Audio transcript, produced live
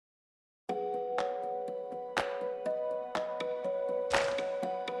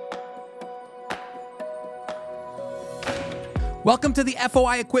Welcome to the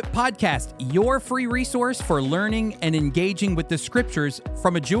FOI Equip podcast, your free resource for learning and engaging with the scriptures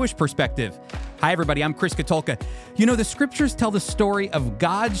from a Jewish perspective. Hi, everybody. I'm Chris Katulka. You know, the scriptures tell the story of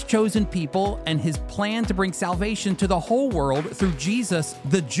God's chosen people and his plan to bring salvation to the whole world through Jesus,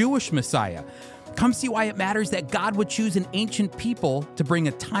 the Jewish Messiah. Come see why it matters that God would choose an ancient people to bring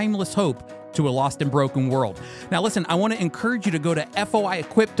a timeless hope to a lost and broken world. Now, listen, I want to encourage you to go to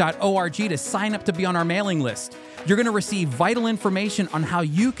foiequip.org to sign up to be on our mailing list. You're going to receive vital information on how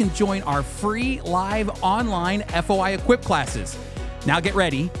you can join our free live online FOI Equip classes. Now get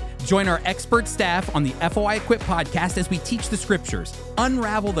ready. Join our expert staff on the FOI Equip podcast as we teach the scriptures,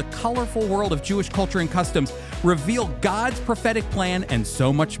 unravel the colorful world of Jewish culture and customs, reveal God's prophetic plan, and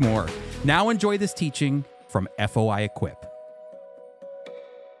so much more. Now enjoy this teaching from FOI Equip.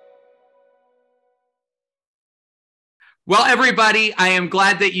 Well, everybody, I am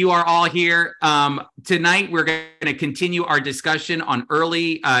glad that you are all here. Tonight, we're going to continue our discussion on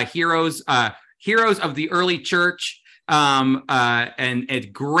early heroes of the early church, and a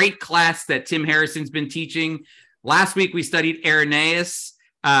great class that Tim Harrison's been teaching. Last week, we studied Athanasius.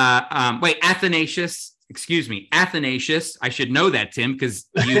 Athanasius. I should know that, Tim, because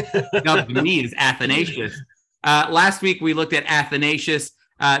you dubbed me as Athanasius. Last week, we looked at Athanasius.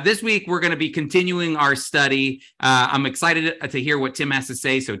 This week, we're going to be continuing our study. I'm excited to hear what Tim has to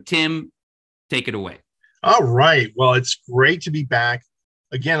say. So, Tim, take it away. All right. Well, it's great to be back.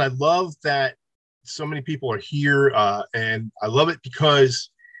 Again, I love that so many people are here, and I love it because,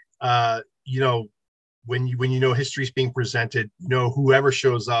 when you know history is being presented, whoever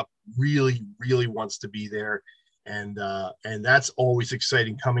shows up really, really wants to be there, and that's always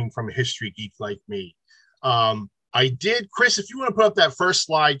exciting coming from a history geek like me. Chris, if you want to put up that first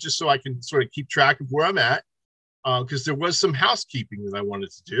slide, just so I can sort of keep track of where I'm at, because there was some housekeeping that I wanted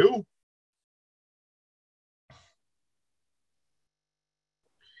to do.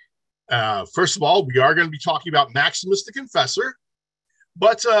 First of all, we are going to be talking about Maximus the Confessor,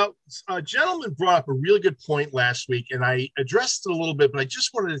 but a gentleman brought up a really good point last week, and I addressed it a little bit, but I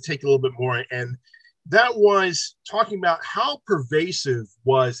just wanted to take a little bit more, and that was talking about how pervasive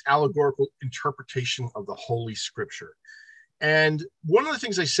was allegorical interpretation of the Holy Scripture. And one of the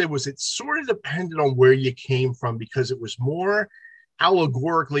things I said was it sort of depended on where you came from, because it was more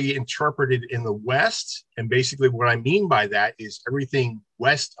allegorically interpreted in the West. And basically what I mean by that is everything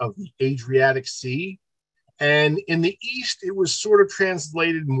west of the Adriatic Sea. And in the East, it was sort of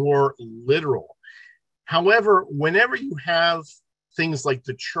translated more literal. However, whenever you have things like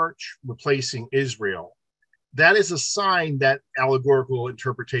the church replacing Israel, that is a sign that allegorical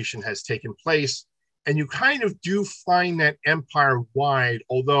interpretation has taken place. And you kind of do find that empire-wide,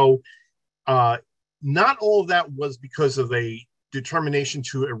 although not all of that was because of a determination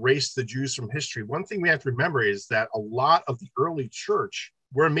to erase the Jews from history. One thing we have to remember is that a lot of the early church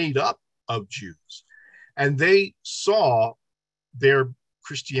were made up of Jews, and they saw their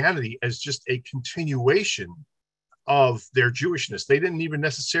Christianity as just a continuation of their Jewishness. They didn't even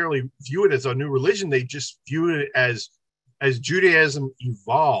necessarily view it as a new religion. They just viewed it as Judaism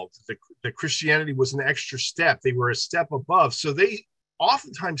evolved. The Christianity was an extra step. They were a step above. So they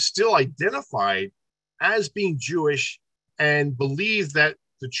oftentimes still identified as being Jewish and believed that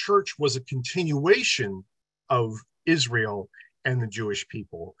the church was a continuation of Israel and the Jewish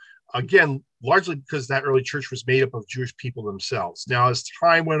people. Again, largely because that early church was made up of Jewish people themselves. Now, as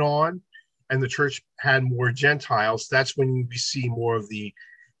time went on, and the church had more Gentiles, that's when we see more of the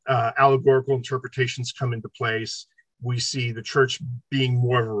allegorical interpretations come into place. We see the church being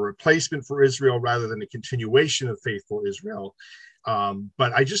more of a replacement for Israel rather than a continuation of faithful Israel.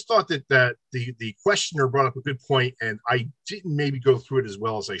 But I just thought that the questioner brought up a good point, and I didn't maybe go through it as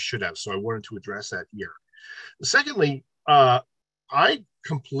well as I should have, so I wanted to address that here. Secondly, I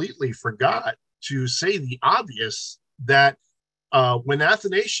completely forgot to say the obvious, that when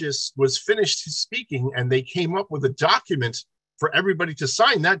Athanasius was finished his speaking and they came up with a document for everybody to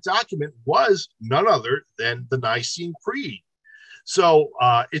sign, that document was none other than the Nicene Creed. So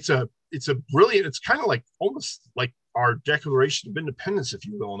it's a brilliant, it's kind of like almost like our Declaration of Independence, if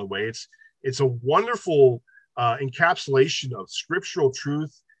you will, in a way. It's a wonderful encapsulation of scriptural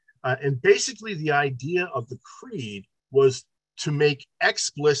truth. And basically the idea of the creed was to make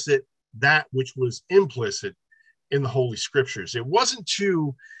explicit that which was implicit in the Holy Scriptures. It wasn't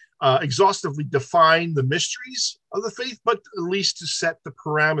to exhaustively define the mysteries of the faith, but at least to set the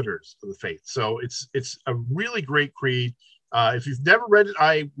parameters of the faith. So it's a really great creed. If you've never read it,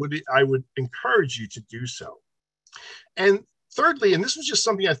 I would encourage you to do so. And thirdly, and this was just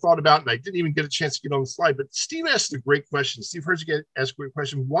something I thought about, and I didn't even get a chance to get on the slide, but Steve asked a great question. Steve Herzig asked a great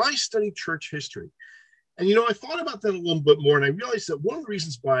question. Why study church history? And, I thought about that a little bit more, and I realized that one of the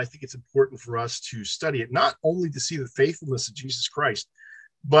reasons why I think it's important for us to study it, not only to see the faithfulness of Jesus Christ,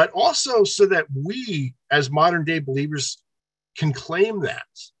 but also so that we, as modern day believers, can claim that.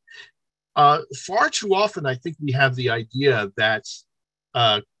 Far too often, I think we have the idea that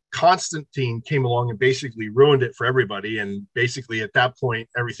Constantine came along and basically ruined it for everybody. And basically, at that point,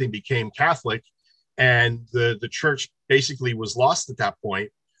 everything became Catholic, and the church basically was lost at that point.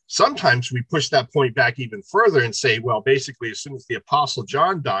 Sometimes we push that point back even further and say, well, basically, as soon as the Apostle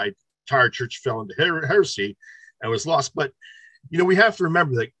John died, the entire church fell into heresy and was lost. But, we have to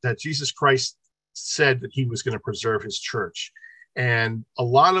remember that Jesus Christ said that he was going to preserve his church. And a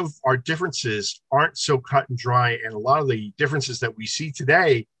lot of our differences aren't so cut and dry. And a lot of the differences that we see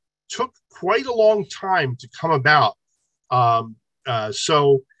today took quite a long time to come about.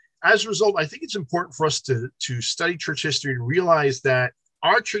 So as a result, I think it's important for us to study church history and realize that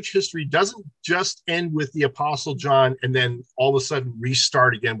our church history doesn't just end with the Apostle John and then all of a sudden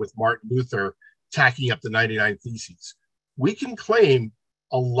restart again with Martin Luther tacking up the 99 Theses. We can claim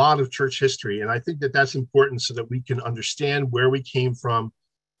a lot of church history, and I think that that's important so that we can understand where we came from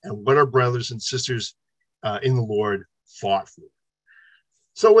and what our brothers and sisters in the Lord fought for.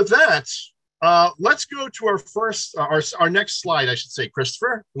 So with that, let's go to our next slide, I should say,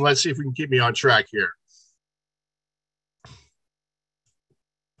 Christopher, and let's see if we can keep me on track here.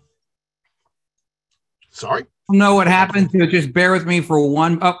 Sorry? I don't know what happened to it. Just bear with me for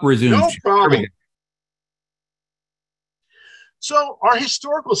one. Resume. No problem. So our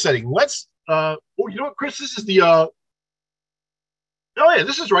historical setting, let's, you know what, Chris, this is the,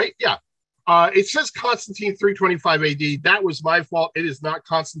 this is right. Yeah. It says Constantine 325 AD. That was my fault. It is not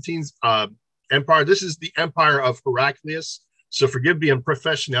Constantine's empire. This is the empire of Heraclius. So forgive the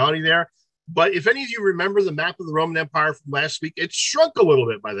unprofessionality there. But if any of you remember the map of the Roman Empire from last week, it shrunk a little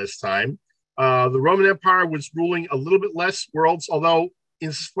bit by this time. The Roman Empire was ruling a little bit less worlds, although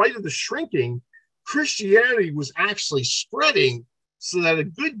in spite of the shrinking, Christianity was actually spreading so that a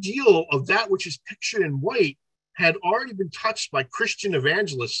good deal of that which is pictured in white had already been touched by Christian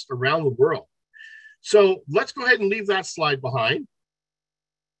evangelists around the world. So let's go ahead and leave that slide behind.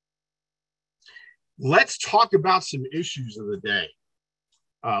 Let's talk about some issues of the day.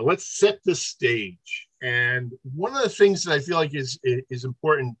 Let's set the stage. And one of the things that I feel like is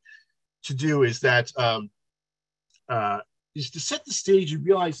important to do is that is to set the stage and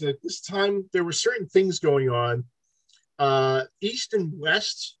realize that at this time there were certain things going on. East and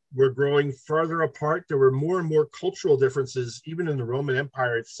West were growing further apart. There were more and more cultural differences, even in the Roman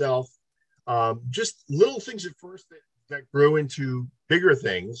Empire itself. Just little things at first that grew into bigger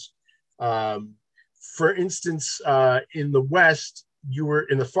things. For instance, in the West, you were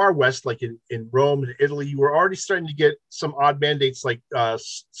in the far West, like in Rome and Italy, you were already starting to get some odd mandates, like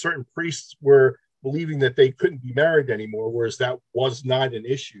certain priests were believing that they couldn't be married anymore, whereas that was not an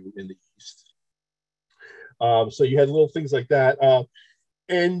issue in the East. So you had little things like that.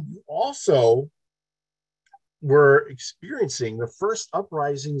 And also were experiencing the first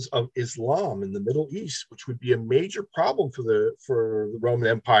uprisings of Islam in the Middle East, which would be a major problem for the Roman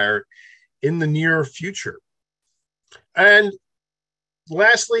Empire in the near future. And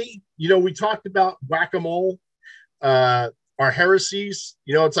lastly, we talked about whack-a-mole. Our heresies,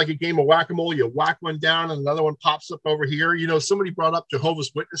 it's like a game of whack-a-mole. You whack one down and another one pops up over here. Somebody brought up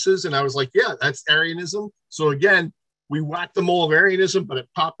Jehovah's Witnesses, and I was like, yeah, that's Arianism. So again, we whacked the mole of Arianism, but it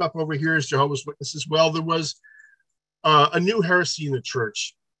popped up over here as Jehovah's Witnesses. Well, there was a new heresy in the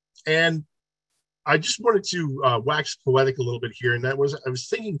church. And I just wanted to wax poetic a little bit here. And I was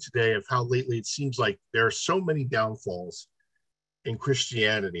thinking today of how lately it seems like there are so many downfalls in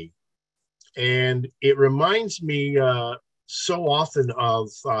Christianity. And it reminds me so often of,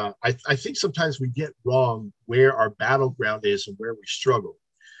 I think sometimes we get wrong where our battleground is and where we struggle.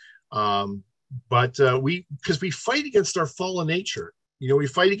 But because we fight against our fallen nature, we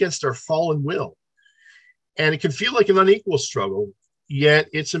fight against our fallen will. And it can feel like an unequal struggle, yet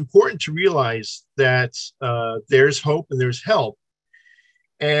it's important to realize that there's hope and there's help.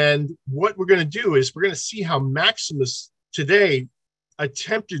 And what we're going to do is we're going to see how Maximus today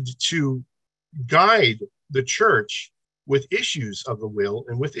attempted to guide the church with issues of the will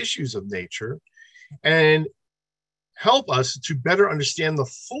and with issues of nature, and help us to better understand the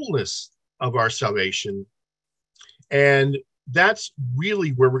fullness of our salvation. And that's really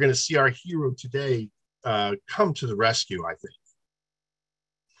where we're going to see our hero today come to the rescue, I think.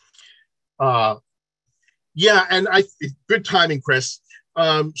 And good timing, Chris.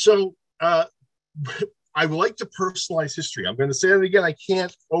 So I would like to personalize history. I'm going to say it again. I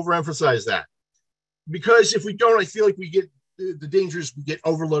can't overemphasize that. Because if we don't, I feel like we get the danger is we get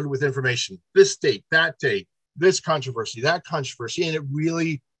overloaded with information. This date, that date, this controversy, that controversy, and it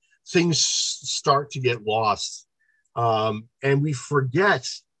really, things start to get lost. And we forget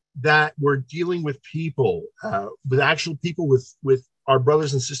that we're dealing with people, with actual people, with our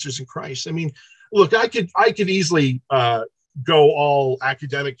brothers and sisters in Christ. I mean, look, I could easily go all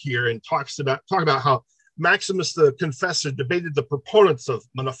academic here and talk about how Maximus the Confessor debated the proponents of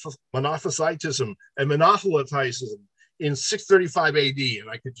Monophysitism and Monothelitism in 635 AD, and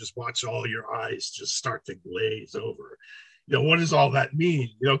I could just watch all your eyes just start to glaze over. What does all that mean?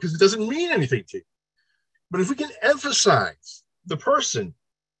 Because it doesn't mean anything to you. But if we can emphasize the person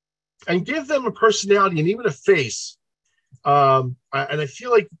and give them a personality and even a face, and I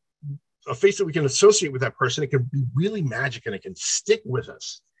feel like a face that we can associate with that person, it can be really magic and it can stick with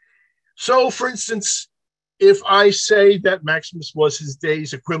us. So, for instance, if I say that Maximus was his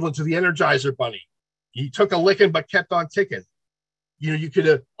day's equivalent to the Energizer Bunny, he took a licking but kept on ticking. You could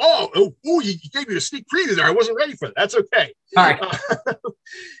have, you gave me a sneak preview there. I wasn't ready for that. That's okay. All right.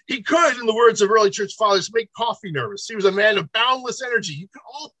 He could, in the words of early church fathers, make coffee nervous. He was a man of boundless energy. You can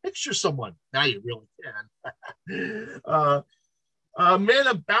all picture someone. Now you really can. A man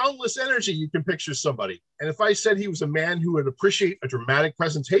of boundless energy, you can picture somebody. And if I said he was a man who would appreciate a dramatic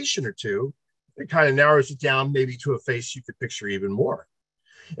presentation or two, it kind of narrows it down maybe to a face you could picture even more.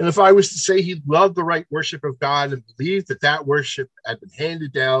 And if I was to say he loved the right worship of God and believed that worship had been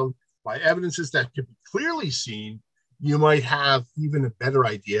handed down by evidences that could be clearly seen, you might have even a better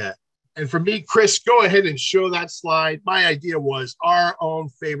idea. And for me, Chris, go ahead and show that slide. My idea was our own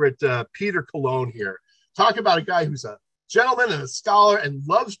favorite Peter Cologne here. Talk about a guy who's a gentleman and a scholar and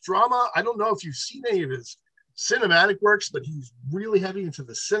loves drama. I don't know if you've seen any of his cinematic works, but he's really heavy into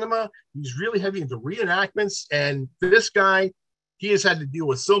the cinema. He's really heavy into reenactments. And this guy, he has had to deal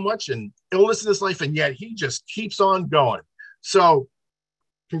with so much and illness in his life, and yet he just keeps on going. So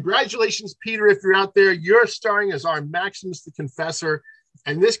congratulations, Peter, if you're out there. You're starring as our Maximus the Confessor.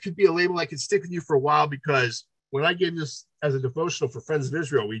 And this could be a label I could stick with you for a while, because when I gave this as a devotional for Friends of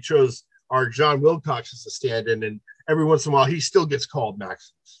Israel, we chose our John Wilcox as a stand-in, and every once in a while he still gets called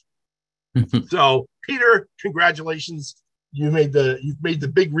Maximus. So Peter, congratulations. You've made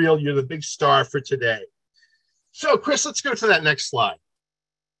the big reel. You're the big star for today. So Chris, let's go to that next slide.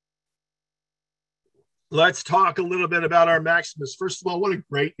 Let's talk a little bit about our Maximus. First of all, what a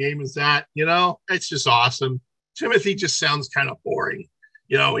great name is that? It's just awesome. Timothy just sounds kind of boring.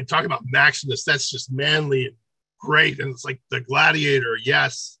 We talk about Maximus, that's just manly and great. And it's like the gladiator.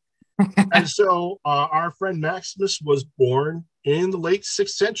 Yes. And so our friend Maximus was born in the late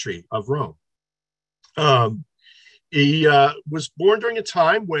 6th century of Rome. He was born during a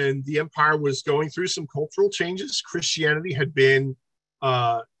time when the empire was going through some cultural changes. Christianity had been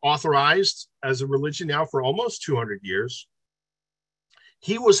authorized as a religion now for almost 200 years.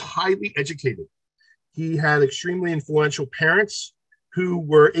 He was highly educated. He had extremely influential parents who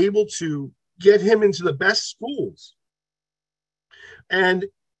were able to get him into the best schools. And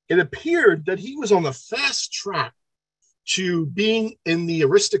it appeared that he was on the fast track to being in the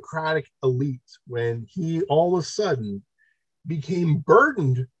aristocratic elite when he all of a sudden became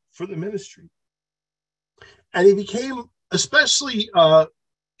burdened for the ministry. And he became especially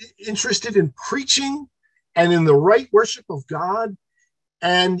interested in preaching and in the right worship of God.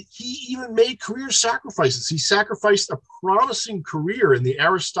 And he even made career sacrifices. He sacrificed a promising career in the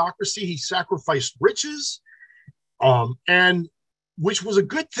aristocracy. He sacrificed riches, and which was a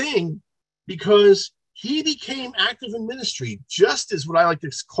good thing, because he became active in ministry, just as what I like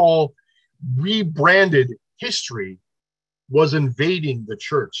to call rebranded history was invading the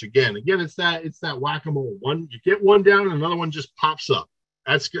church. Again, it's that whack-a-mole. One, you get one down and another one just pops up.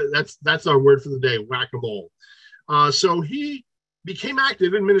 That's good. That's our word for the day, whack-a-mole. So he became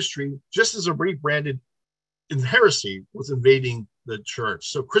active in ministry just as a rebranded heresy was invading the church.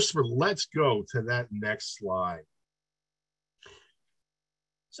 So Christopher, let's go to that next slide.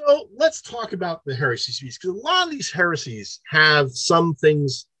 So let's talk about the heresies, because a lot of these heresies have some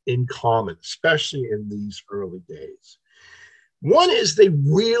things in common, especially in these early days. One is they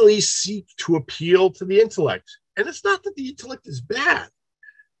really seek to appeal to the intellect. And it's not that the intellect is bad,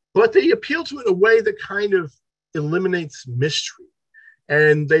 but they appeal to it in a way that kind of eliminates mystery.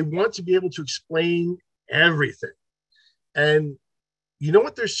 And they want to be able to explain everything. And you know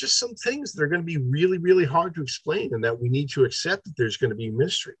what? There's just some things that are going to be really, really hard to explain, and that we need to accept that there's going to be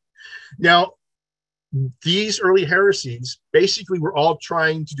mystery. Now, these early heresies basically were all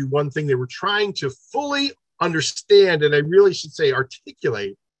trying to do one thing. They were trying to fully understand, and I really should say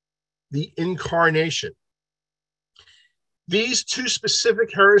articulate, the incarnation. These two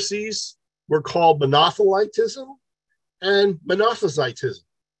specific heresies were called Monothelitism and Monophysitism.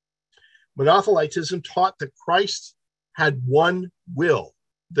 Monothelitism taught that Christ had one will,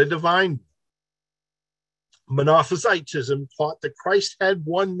 the divine. Monophysitism taught that Christ had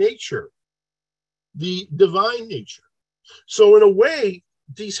one nature, the divine nature. So in a way,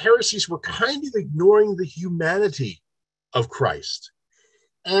 these heresies were kind of ignoring the humanity of Christ.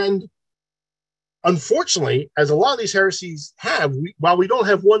 And unfortunately, as a lot of these heresies have, while we don't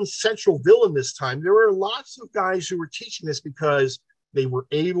have one central villain this time, there were lots of guys who were teaching this because they were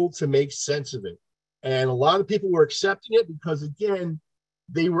able to make sense of it. And a lot of people were accepting it because, again,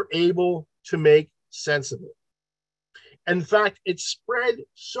 they were able to make sense of it. In fact, it spread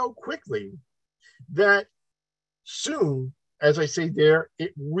so quickly that soon, as I say there,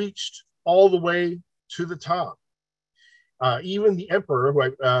 it reached all the way to the top. Even the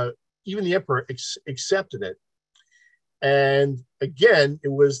emperor accepted it. And again,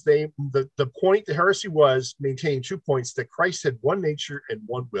 it was the point, the heresy was maintaining 2 points: that Christ had one nature and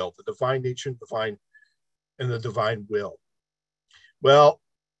one will, the divine nature and the divine will. Well,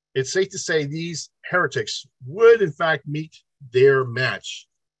 it's safe to say these heretics would in fact meet their match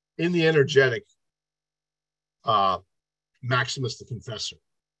in the energetic Maximus the Confessor.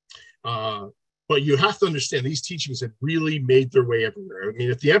 But you have to understand, these teachings had really made their way everywhere. I mean,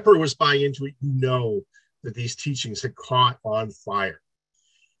 if the emperor was buying into it, you know that these teachings had caught on fire.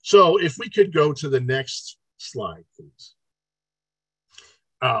 So if we could go to the next slide, please.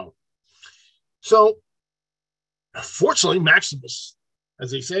 So fortunately, Maximus,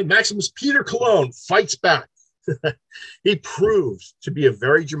 as they say, Maximus Peter Cologne fights back. He proved to be a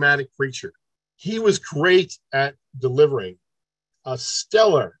very dramatic preacher. He was great at delivering a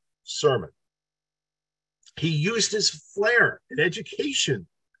stellar sermon. He used his flair and education.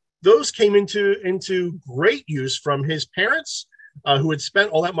 Those came into great use from his parents, who had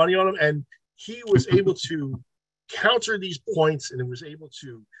spent all that money on him, and he was able to counter these points, and was able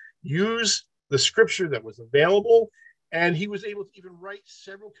to use the scripture that was available, and he was able to even write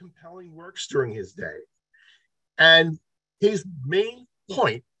several compelling works during his day. And his main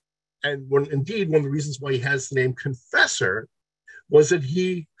point, and indeed one of the reasons why he has the name Confessor, was that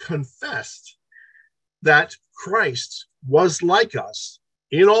he confessed that Christ was like us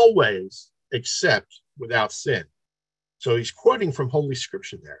in all ways, except without sin. So he's quoting from Holy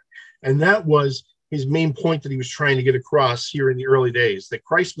Scripture there. And that was his main point that he was trying to get across here in the early days, that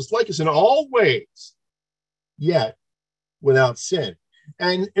Christ was like us in all ways, yet without sin.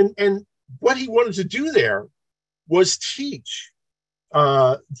 And what he wanted to do there was teach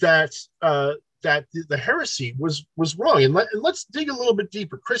that the heresy was wrong. And let's dig a little bit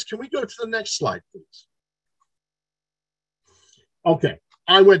deeper. Chris, can we go to the next slide, please? Okay,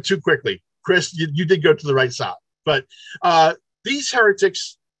 I went too quickly. Chris, you did go to the right side. But these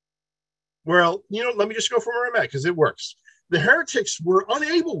heretics, well, let me just go from where I'm at because it works. The heretics were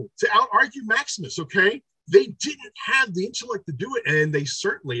unable to out-argue Maximus, okay? They didn't have the intellect to do it, and they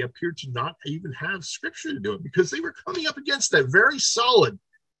certainly appeared to not even have scripture to do it because they were coming up against that very solid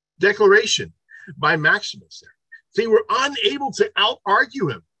declaration by Maximus there. They were unable to out-argue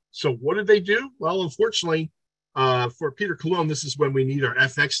him. So what did they do? Well, unfortunately, for Peter Cologne, this is when we need our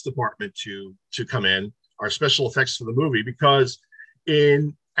FX department to come in, our special effects for the movie, because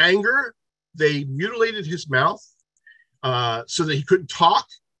in anger, they mutilated his mouth so that he couldn't talk,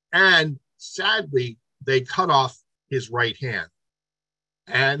 and sadly, they cut off his right hand.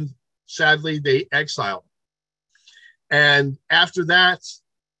 And sadly, they exiled him. And after that,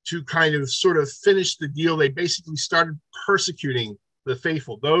 to kind of sort of finish the deal, they basically started persecuting the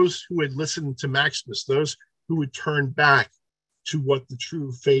faithful, those who had listened to Maximus, those who would turn back to what the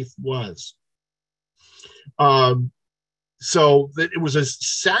true faith was. So that it was a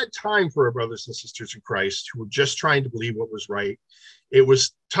sad time for our brothers and sisters in Christ who were just trying to believe what was right. It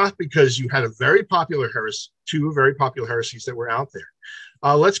was tough because you had two very popular heresies that were out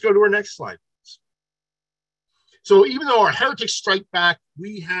there. Let's go to our next slide. So even though our heretics strike back,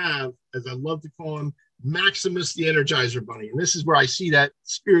 we have, as I love to call him, Maximus the Energizer Bunny. And this is where I see that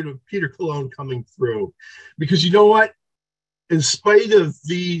spirit of Peter Cologne coming through. Because you know what? In spite of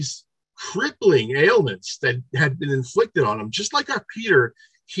these crippling ailments that had been inflicted on him, just like our Peter,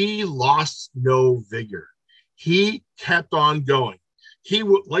 he lost no vigor. He kept on going. He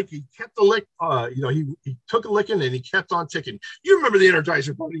kept the lick, he took a licking and he kept on ticking. You remember the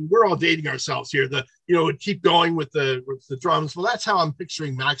Energizer Bunny? We're all dating ourselves here. Would keep going with the drums. Well, that's how I'm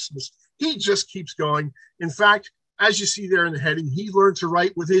picturing Maximus. He just keeps going. In fact, as you see there in the heading, he learned to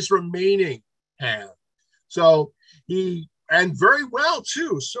write with his remaining hand. So and very well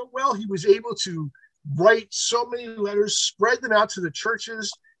too. So well, he was able to write so many letters, spread them out to the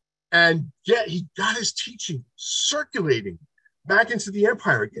churches, And yet he got his teaching circulating back into the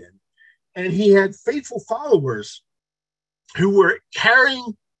empire again. And he had faithful followers who were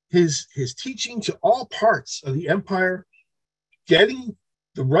carrying his teaching to all parts of the empire, getting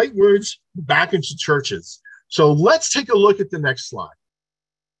the right words back into churches. So let's take a look at the next slide.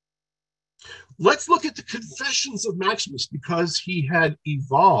 Let's look at the Confessions of Maximus, because he had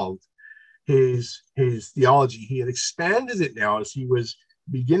evolved his theology. He had expanded it now as he was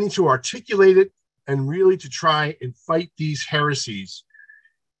beginning to articulate it and really to try and fight these heresies.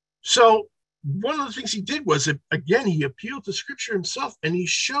 So one of the things he did was, again, he appealed to Scripture himself, and he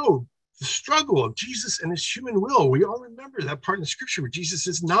showed the struggle of Jesus and his human will. We all remember that part in the Scripture where Jesus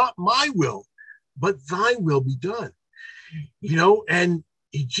says, "Not my will, but thy will be done." And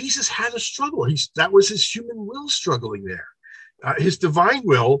Jesus had a struggle. That was his human will struggling there. His divine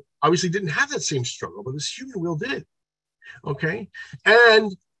will obviously didn't have that same struggle, but his human will did. Okay.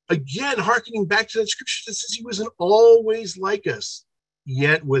 And again, hearkening back to that scripture that says he wasn't always like us,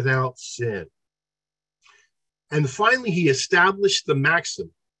 yet without sin. And finally, he established the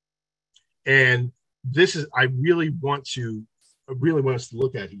maxim. And this is, I really want us to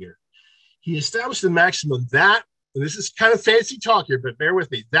look at here. He established the maxim of that, and this is kind of fancy talk here, but bear with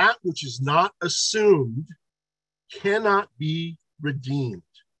me. That which is not assumed cannot be redeemed.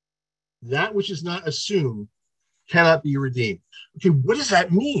 That which is not assumed cannot be redeemed. Okay, what does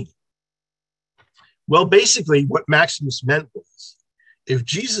that mean? Well, basically, what Maximus meant was, if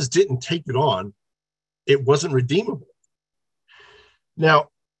Jesus didn't take it on, it wasn't redeemable. Now,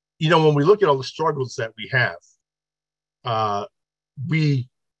 when we look at all the struggles that we have, we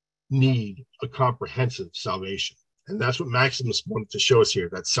need a comprehensive salvation. And that's what Maximus wanted to show us here,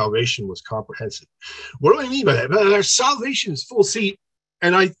 that salvation was comprehensive. What do I mean by that? Our salvation is full. See,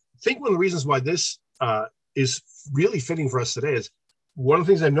 and I think one of the reasons why this is really fitting for us today is, one of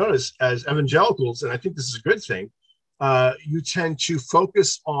the things I've noticed as evangelicals, and I think this is a good thing, you tend to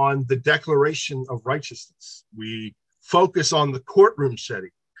focus on the declaration of righteousness. We focus on the courtroom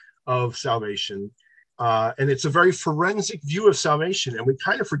setting of salvation, and it's a very forensic view of salvation, and we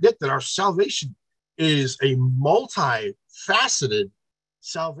kind of forget that our salvation is a multifaceted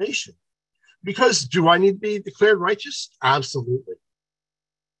salvation. Because do I need to be declared righteous? Absolutely.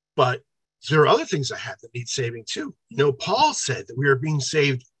 But there are other things I have that need saving too. Paul said that we are being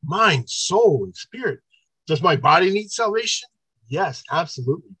saved mind, soul, and spirit. Does my body need salvation? Yes,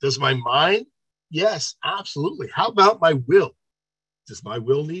 absolutely. Does my mind? Yes, absolutely. How about my will? Does my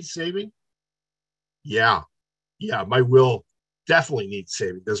will need saving? Yeah, my will definitely needs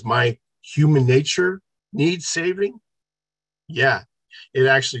saving. Does my human nature need saving? Yeah, it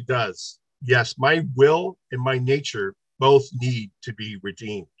actually does. Yes, my will and my nature both need to be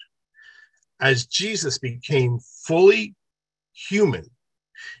redeemed. As Jesus became fully human,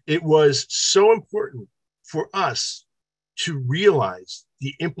 it was so important for us to realize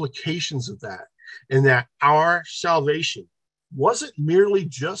the implications of that, and that our salvation wasn't merely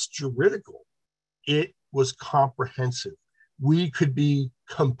just juridical, it was comprehensive. We could be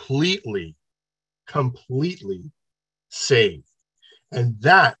completely saved. And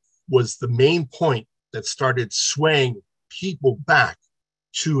that was the main point that started swaying people back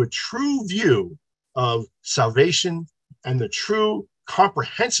to a true view of salvation and the true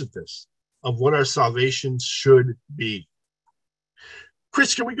comprehensiveness of what our salvation should be.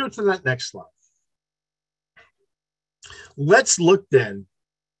 Chris, can we go to that next slide? Let's look then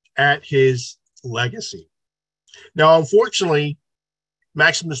at his legacy. Now, unfortunately,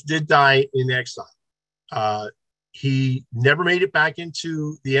 Maximus did die in exile. He never made it back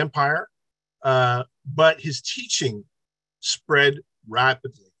into the empire, but his teaching spread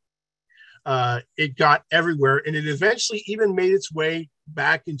rapidly. It got everywhere, and it eventually even made its way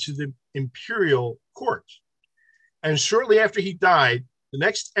back into the imperial court. And shortly after he died, the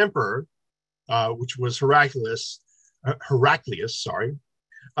next emperor, which was Heraclius,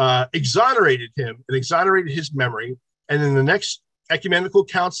 exonerated him and exonerated his memory. And in the next ecumenical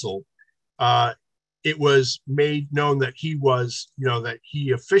council, it was made known that he was, that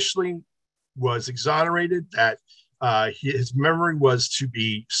he officially was exonerated, that his memory was to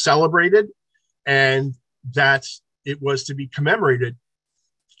be celebrated, and that it was to be commemorated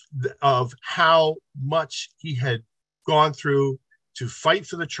of how much he had gone through to fight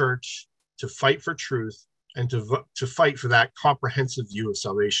for the church, to fight for truth, and to fight for that comprehensive view of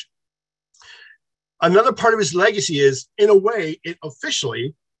salvation. Another part of his legacy is, in a way, it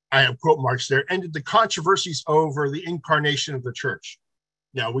officially, I have quote marks there, ended the controversies over the incarnation of the church.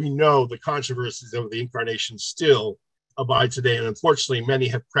 Now, we know the controversies over the incarnation still abide today, and unfortunately, many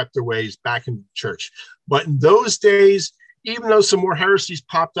have crept their ways back into the church. But in those days, even though some more heresies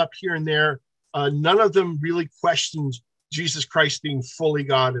popped up here and there, none of them really questioned Jesus Christ being fully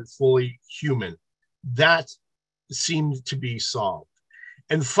God and fully human. That seemed to be solved.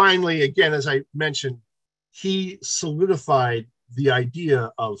 And finally, again, as I mentioned, he solidified the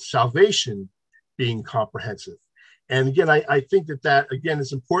idea of salvation being comprehensive. And again, I think that again,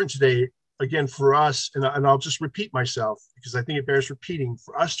 is important today, again, for us, and I'll just repeat myself because I think it bears repeating,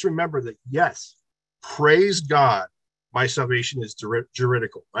 for us to remember that, yes, praise God, my salvation is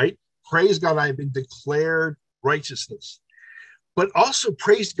juridical, right? Praise God, I have been declared righteousness. But also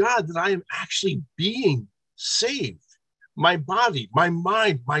praise God that I am actually being saved. My body, my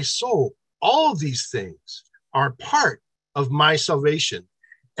mind, my soul, all of these things are part of my salvation.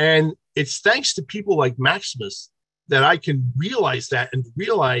 And it's thanks to people like Maximus that I can realize that and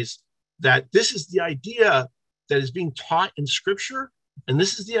realize that this is the idea that is being taught in Scripture. And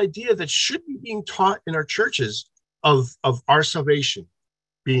this is the idea that should be being taught in our churches of our salvation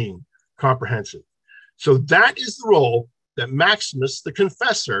being comprehensive. So that is the role that Maximus, the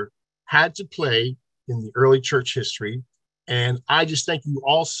confessor, had to play in the early church history. And I just thank you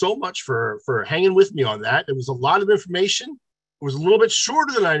all so much for hanging with me on that. It was a lot of information. It was a little bit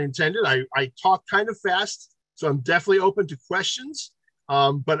shorter than I intended. I talked kind of fast, so I'm definitely open to questions.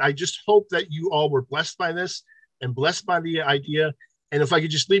 But I just hope that you all were blessed by this and blessed by the idea. And if I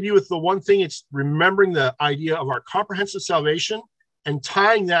could just leave you with the one thing, it's remembering the idea of our comprehensive salvation and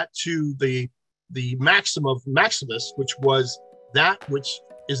tying that to the maxim of Maximus, which was that which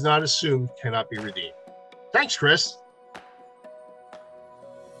is not assumed cannot be redeemed. Thanks, Chris.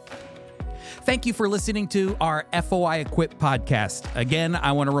 Thank you for listening to our FOI Equip podcast. Again,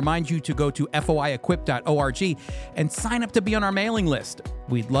 I want to remind you to go to foiequip.org and sign up to be on our mailing list.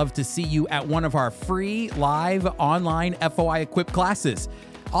 We'd love to see you at one of our free live online FOI Equip classes.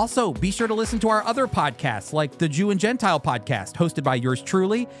 Also, be sure to listen to our other podcasts like the Jew and Gentile podcast, hosted by yours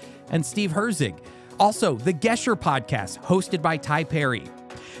truly and Steve Herzig. Also, the Gesher podcast, hosted by Ty Perry.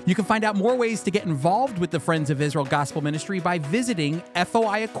 You can find out more ways to get involved with the Friends of Israel Gospel Ministry by visiting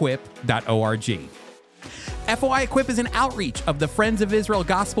foiequip.org. FOI Equip is an outreach of the Friends of Israel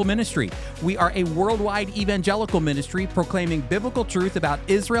Gospel Ministry. We are a worldwide evangelical ministry proclaiming biblical truth about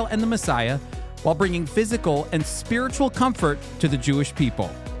Israel and the Messiah while bringing physical and spiritual comfort to the Jewish people.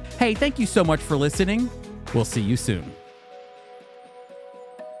 Hey, thank you so much for listening. We'll see you soon.